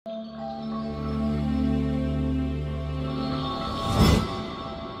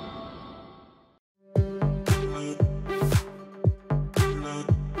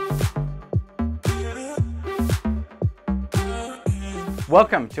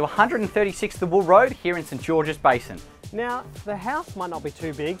Welcome to 136 The Wool Road here in St Georges Basin. Now, the house might not be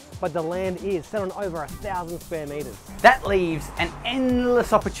too big, but the land is set on over 1,000 square metres. That leaves an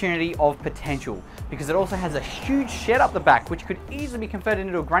endless opportunity of potential because it also has a huge shed up the back which could easily be converted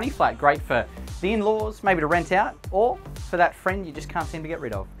into a granny flat, great for the in-laws, maybe to rent out, or for that friend you just can't seem to get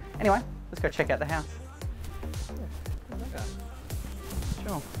rid of. Anyway, let's go check out the house.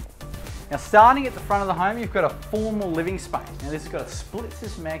 Sure. Now, starting at the front of the home, you've got a formal living space. Now, this has got a split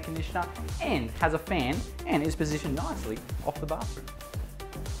system air conditioner and has a fan and is positioned nicely off the bathroom.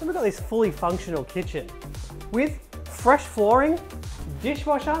 Then we've got this fully functional kitchen with fresh flooring,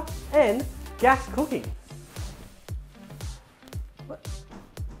 dishwasher and gas cooking.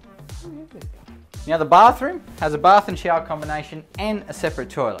 Now, the bathroom has a bath and shower combination and a separate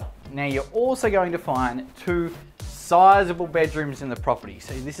toilet. Now, you're also going to find two sizable bedrooms in the property.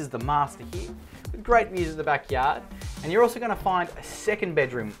 So this is the master here with great views of the backyard, and you're also going to find a second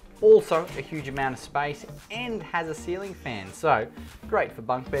bedroom, also a huge amount of space and has a ceiling fan. So great for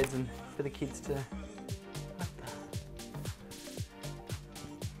bunk beds and for the kids to.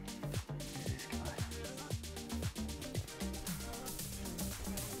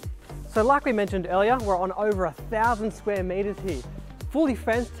 So like we mentioned earlier, we're on over 1,000 square metres here, fully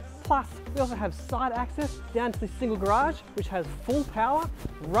fenced. Plus, we also have side access down to the single garage, which has full power,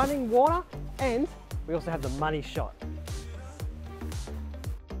 running water, and we also have the money shot.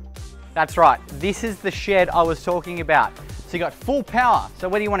 That's right, this is the shed I was talking about. So you got full power, so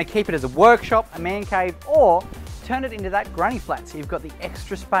whether you want to keep it as a workshop, a man cave, or turn it into that granny flat, so you've got the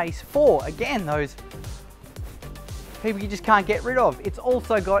extra space for, again, those people you just can't get rid of. It's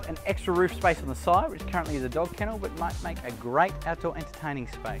also got an extra roof space on the side, which currently is a dog kennel, but might make a great outdoor entertaining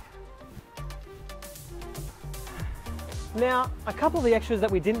space. Now, a couple of the extras that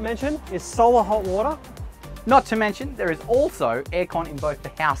we didn't mention is solar hot water. Not to mention, there is also aircon in both the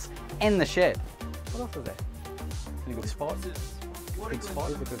house and the shed. What else is there? Any good spots? Big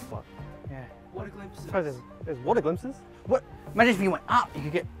spot. It's a good spot. Yeah. Water glimpses. Oh, there's water glimpses. What? Imagine if you went up, you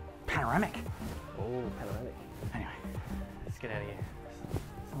could get panoramic. Oh, panoramic. Anyway, let's get out of here.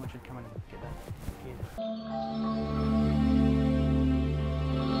 Someone should come in and get that. Yeah.